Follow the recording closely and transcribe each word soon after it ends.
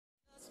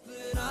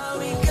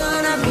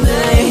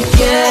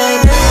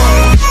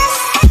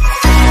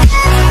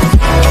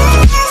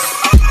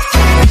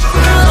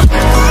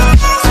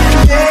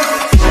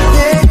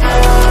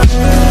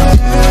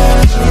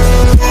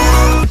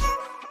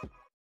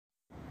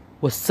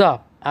What's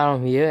up?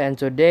 Adam here, and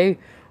today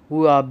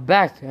we are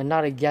back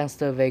another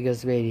Gangster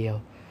Vegas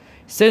video.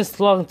 Since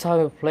long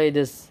time we played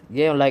this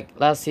game like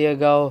last year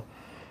ago,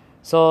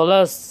 so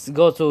let's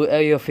go to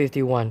Area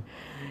 51.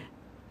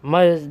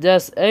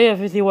 There's Area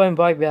 51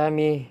 right behind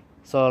me,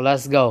 so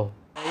let's go.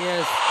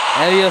 Yes,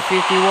 Area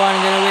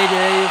 51, get away to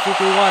Area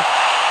 51.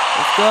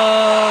 Let's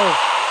go.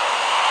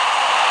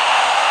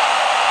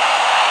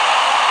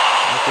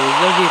 Okay, it's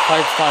gonna be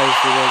 5 stars,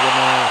 so we're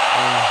gonna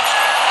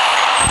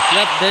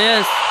yep, there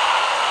is.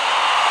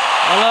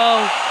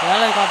 Hello,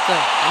 helicopter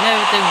and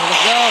everything,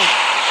 let's go.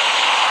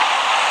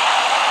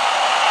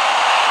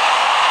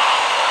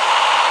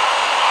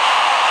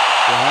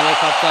 The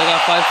helicopter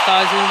got 5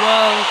 stars in the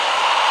world.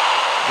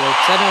 Go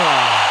turn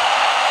around.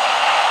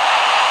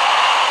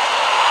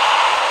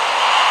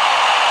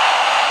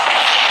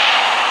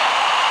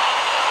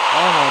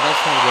 Oh no,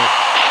 that's not good.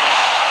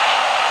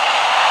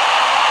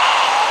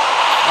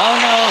 Oh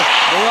no,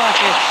 the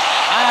rocket.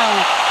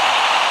 Ow.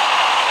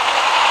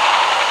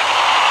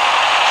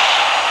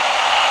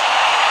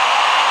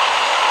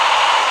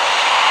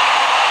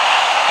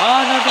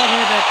 Oh no, don't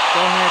hit that,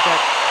 don't hit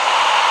that.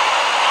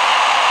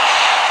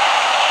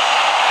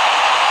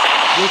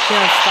 You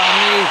can't stop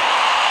me.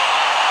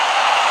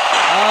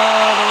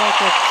 Oh, the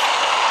rocket.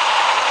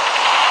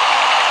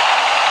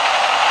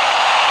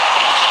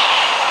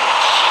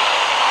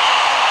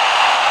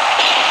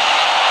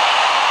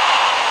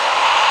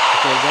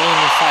 Okay, go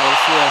inside,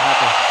 let's see what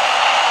happens.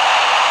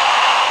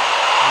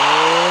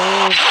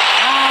 Oh,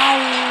 ow!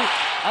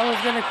 I was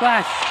gonna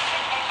crash.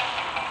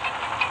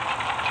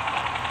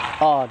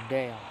 Oh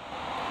damn.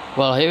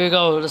 Well, here we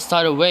go. Let's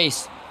start the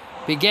race.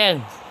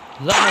 Begin.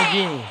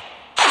 Lamborghini.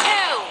 2,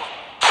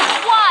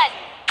 1,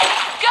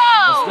 go!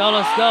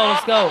 Let's go,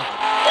 let's go.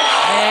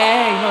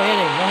 Hey, no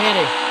hitting, no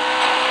hitting.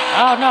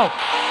 Oh no.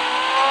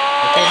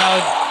 Okay, now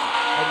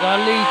I got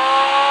a lead.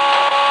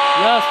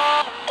 Yes.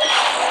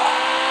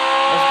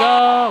 Let's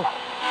go.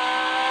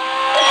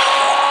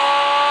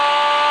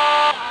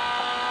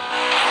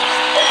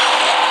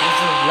 This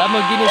is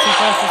Lamborghini's the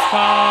fastest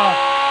car.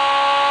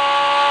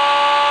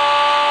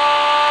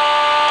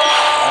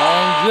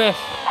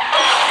 Drift.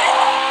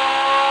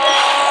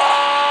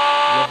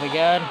 Drift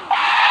again.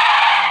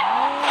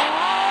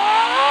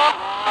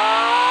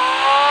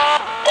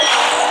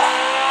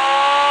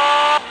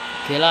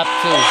 Kill up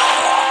 2.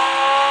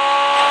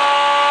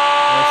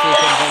 Let's see if we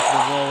can break the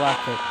world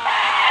record.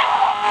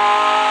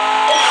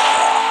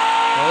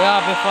 Hurry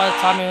up before the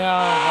timing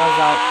runs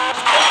out.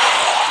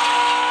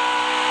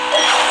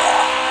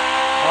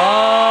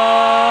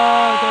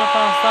 Oh, gonna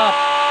fast up.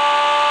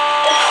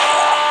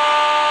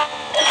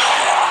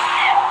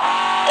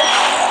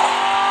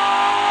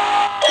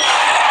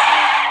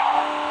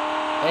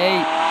 8,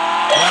 9,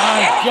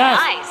 yes!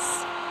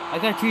 Nice. I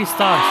got 3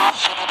 stars.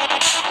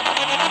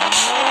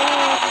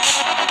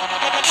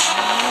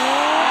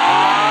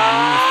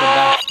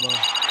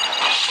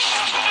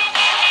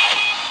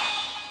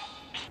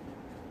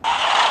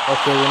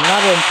 Okay,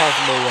 another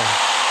impossible one.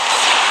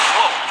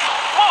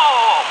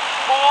 Whoa!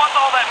 What's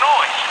all that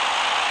noise?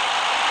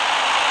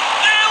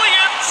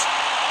 Aliens!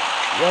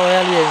 Yo,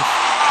 aliens.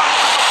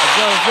 Let's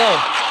go, let's go.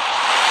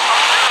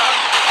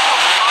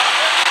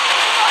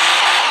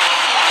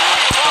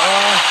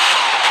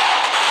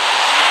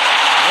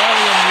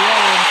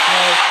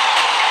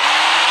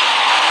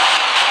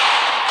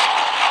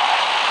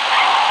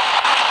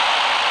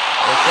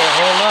 Okay,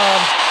 hold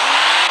on.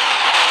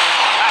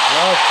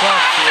 No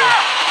trucks here.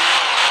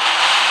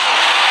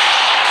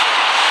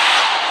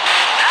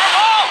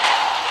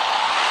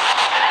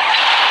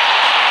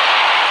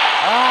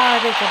 Ah, I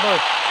think a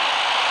boat.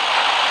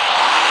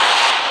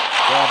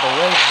 Grab the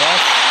weight,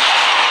 boss.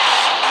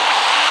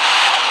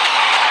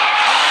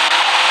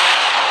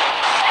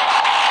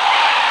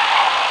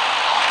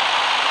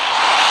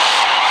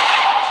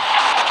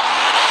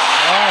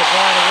 Alright,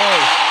 right away.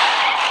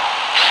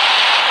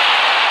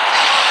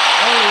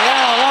 Oh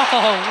yeah,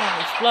 oh,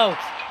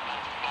 explodes.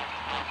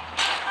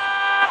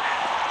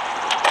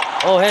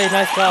 Oh hey,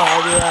 nice car,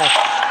 how do you like?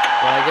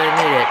 Well, I'm gonna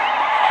need it.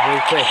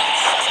 Very quick.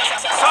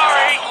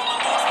 Sorry!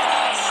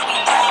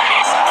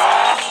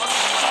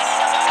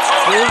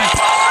 Boom.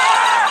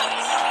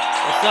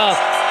 What's up?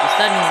 You're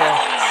standing there.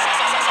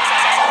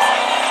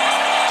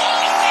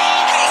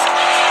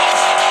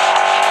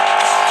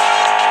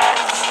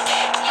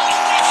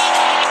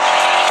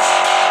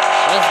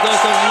 Let's go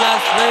to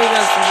Las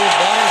Vegas,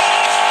 everybody.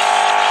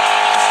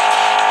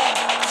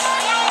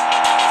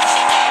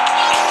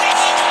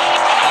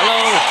 Hello.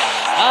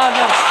 Ah,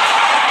 no.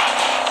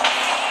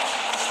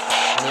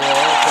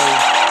 Yeah, okay.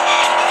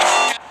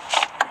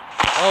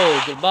 Oh,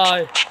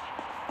 goodbye.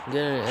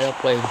 Get an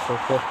airplane for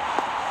quick.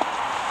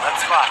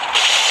 Let's fly.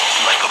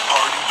 Like a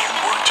party you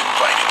weren't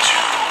invited to.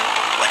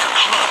 Like a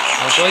club you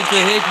I'm going to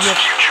hit your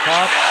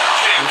top.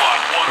 They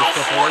want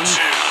 1042.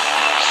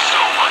 So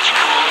much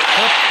cooler.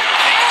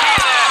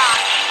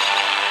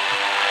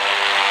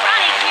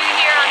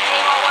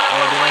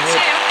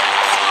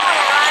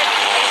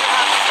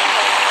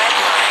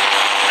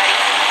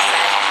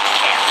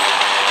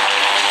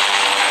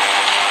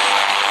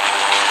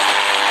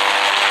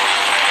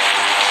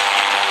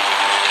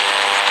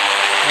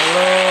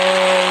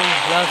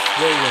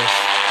 Vegas.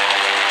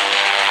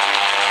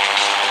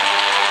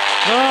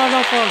 No, no,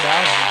 fall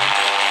down.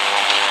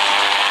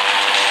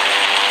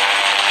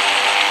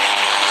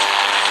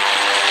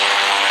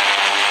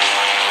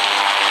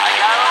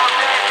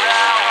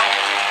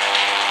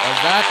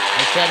 What's that?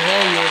 I can't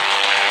hear you.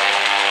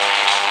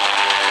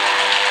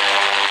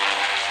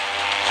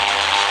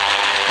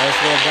 Let's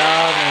go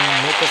down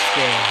and make a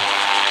scale.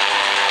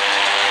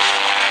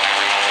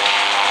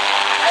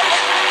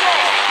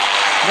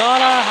 No,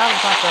 no, have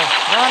faster.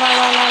 No, no,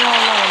 no, no, no,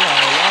 no, no,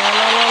 no,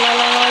 no, no, no, no,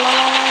 no, no,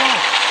 no, no.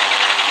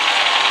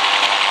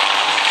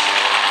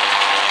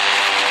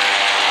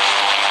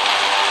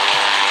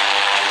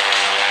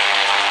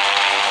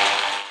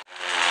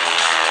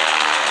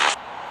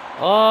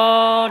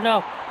 Oh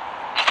no!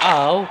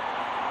 Oh,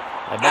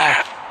 my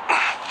back.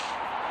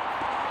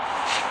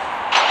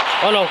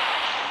 Oh no!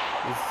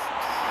 This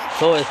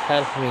toy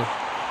helped me.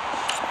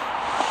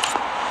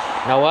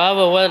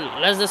 However, well,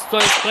 let's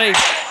destroy his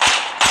place.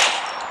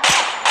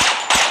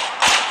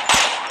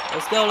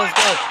 Let's go, let's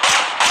go.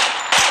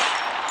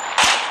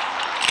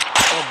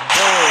 Oh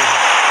boy.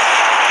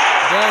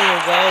 There you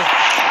go.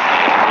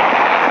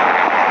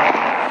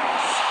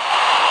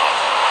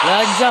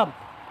 Let's jump.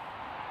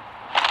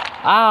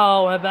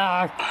 Ow, my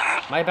back.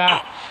 My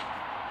back.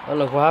 Oh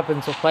look what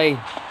happened to plane.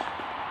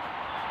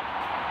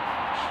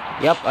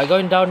 Yep, I'm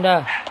going down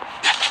there.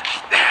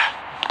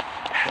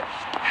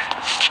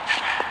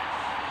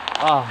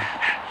 Oh.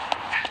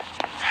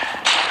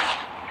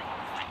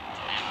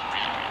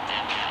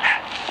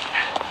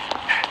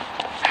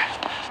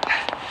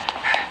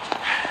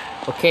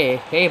 Okay,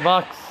 hey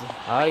box,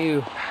 how are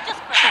you?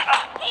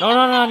 No,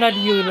 no, no, not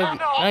you,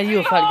 not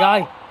you, fat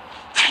guy.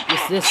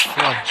 It's this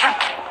one.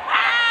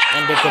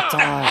 And the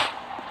guitar.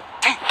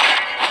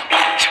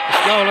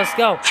 Let's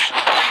go.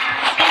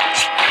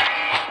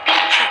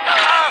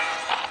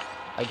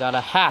 I got a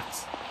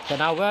hat.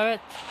 Can I wear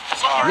it?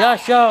 Yeah,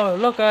 sure.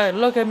 Look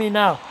at me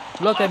now.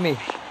 Look at me.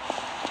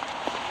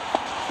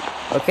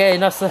 Okay,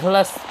 now so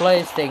let's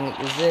play this thing.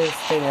 Is this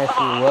thing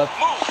actually work?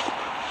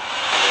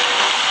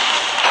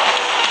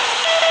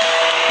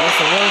 It's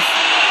the worst.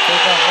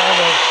 Take off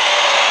forever.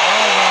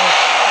 Oh no.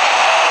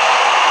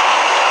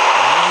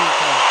 Maybe you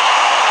can.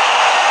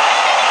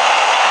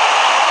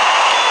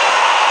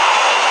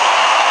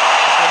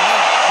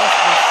 Let's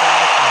do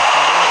something.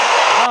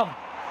 Jump.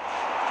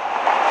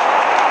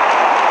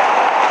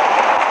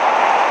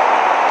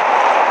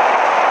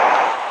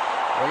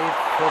 Ready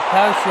for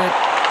parachute.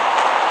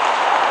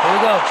 Here we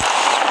go.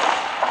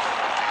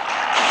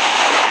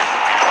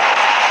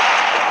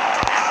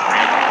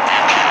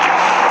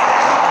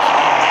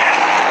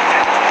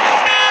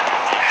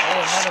 Hey,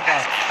 another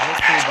box.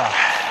 Mystery box.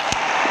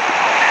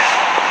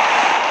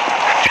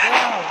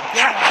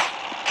 Yeah.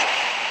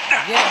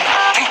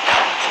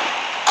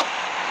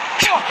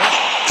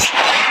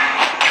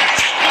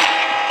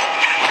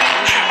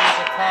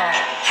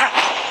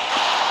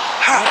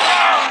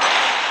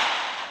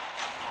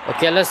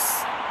 Okay,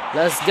 let's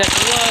get to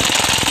work.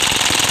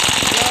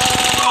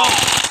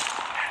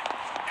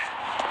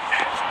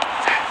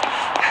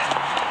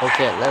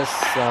 Okay, let's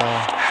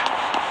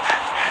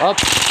up.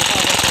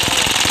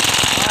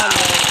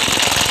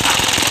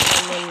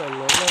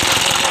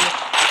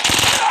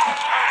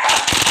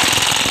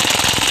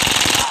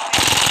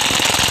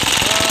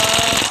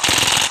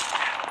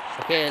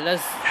 Okay,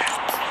 let's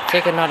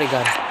take another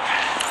gun.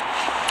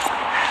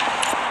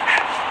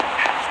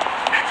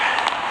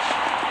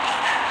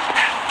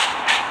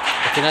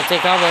 Can I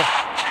take over?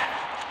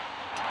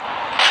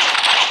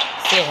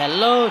 Say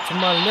hello to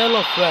my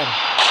little friend.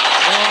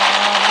 Oh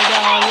my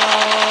god, yo!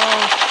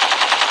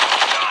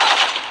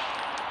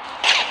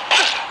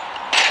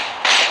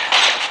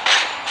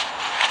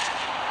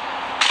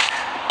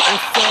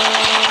 What's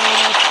up?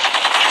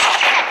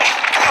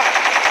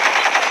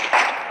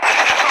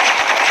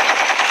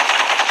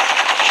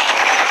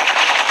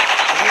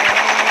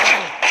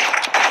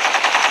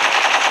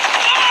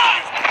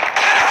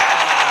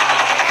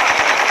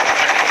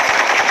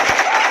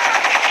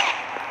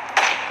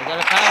 I got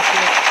a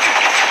parachute.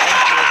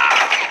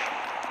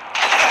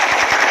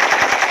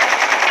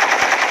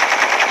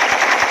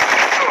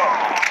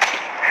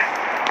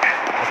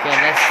 Okay,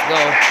 let's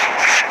go.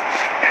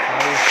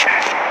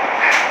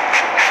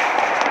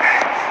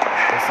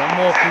 There's some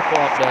more people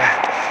up there.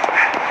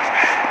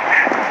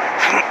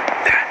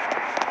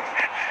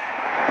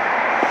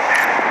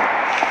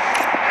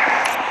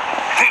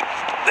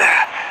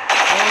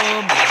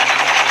 Oh my.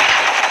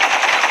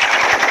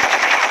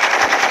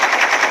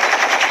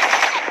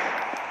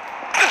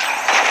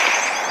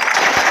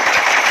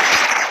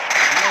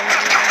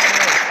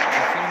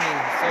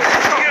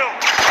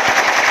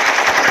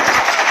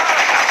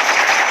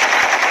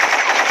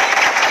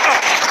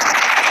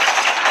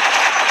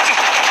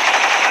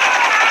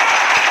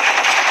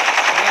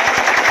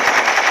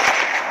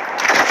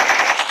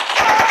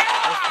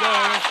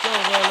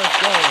 Let's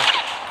go.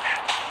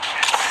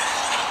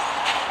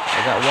 I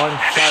got one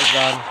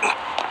shotgun.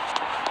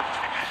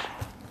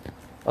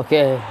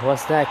 Okay,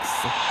 what's next?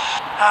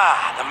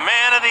 Ah, the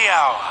man of the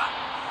hour.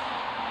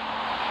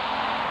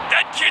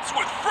 That kids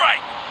with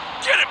Frank.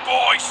 Get it,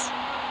 boys.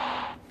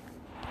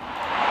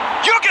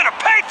 You're gonna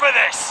pay for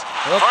this.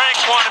 Oops. Frank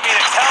wanted me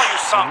to tell you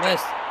I something.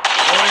 missed.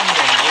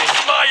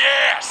 Kiss my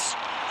ass.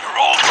 You're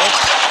all going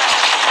to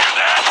hear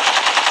that?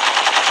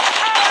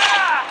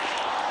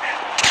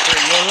 Hey,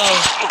 you're low.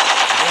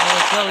 I'm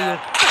gonna tell you.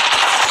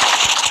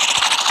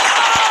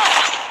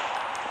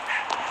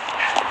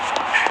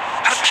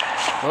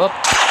 Whoop.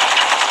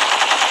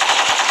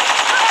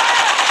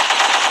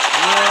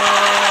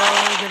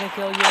 Yeah, we're gonna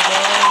kill you,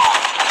 boys.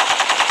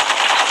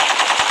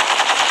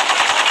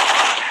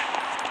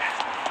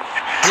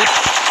 Yep.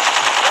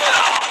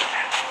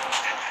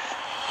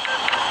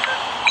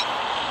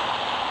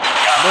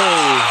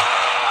 Hey.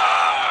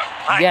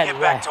 I Get get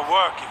back wrecked. to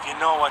work if you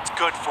know what's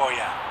good for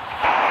you.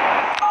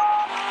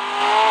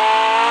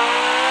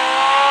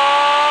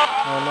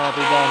 Oh no, I'll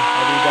be done.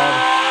 I'll be done.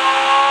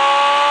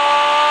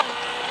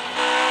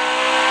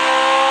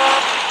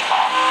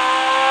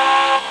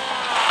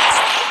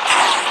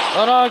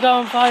 Oh no, I got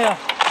on fire.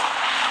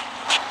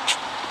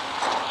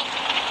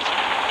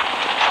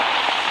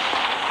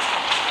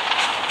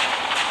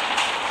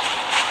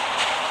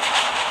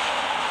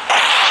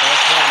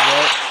 That's not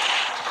good.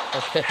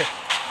 Okay.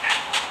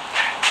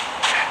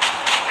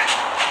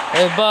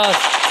 Hey, boss.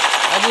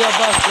 I need a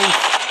bus, please.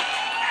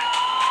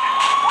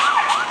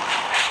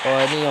 Oh,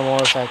 I need a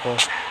motorcycle.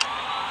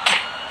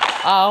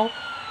 Ow.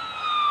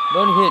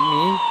 Don't hit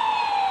me.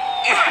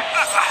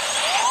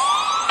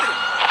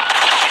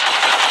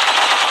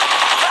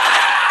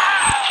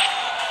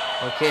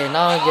 Okay,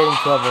 now I'm getting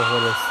trouble for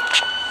this.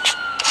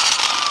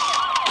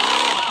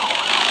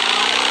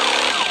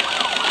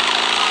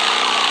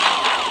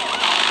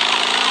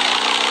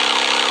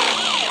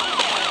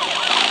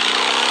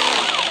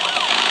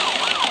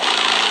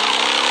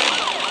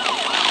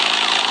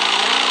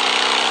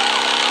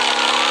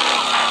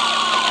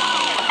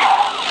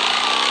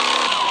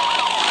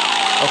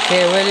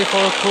 Okay, ready for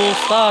a cool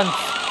stunt.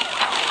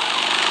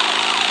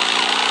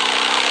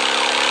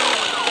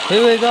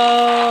 Here we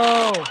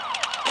go.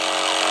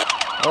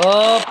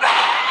 Up.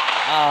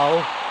 Ow.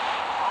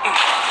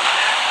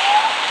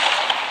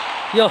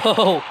 Yo.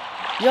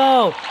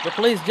 Yo. The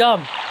police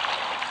jump.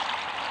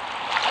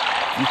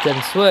 You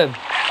can swim.